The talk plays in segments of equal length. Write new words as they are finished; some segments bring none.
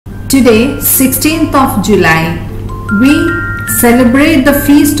Today, 16th of July, we celebrate the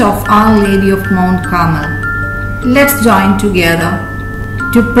feast of Our Lady of Mount Carmel. Let's join together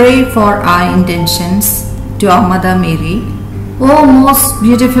to pray for our intentions to our Mother Mary. O most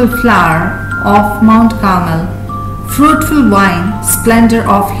beautiful flower of Mount Carmel, fruitful vine, splendor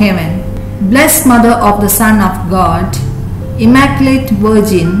of heaven, blessed Mother of the Son of God, Immaculate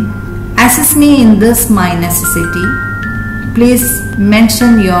Virgin, assist me in this my necessity. Please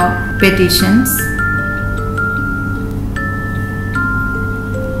mention your petitions.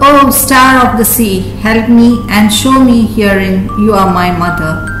 O star of the sea, help me and show me herein you are my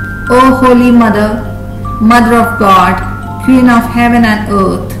mother. O Holy Mother, Mother of God, Queen of heaven and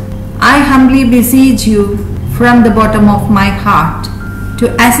earth, I humbly beseech you from the bottom of my heart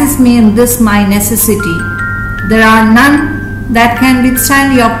to assist me in this my necessity. There are none that can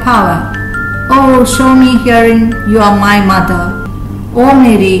withstand your power. Oh, show me herein you are my mother. O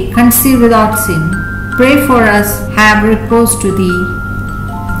Mary, conceived without sin, pray for us, have recourse to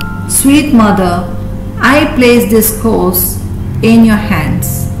thee. Sweet Mother, I place this course in your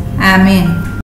hands. Amen.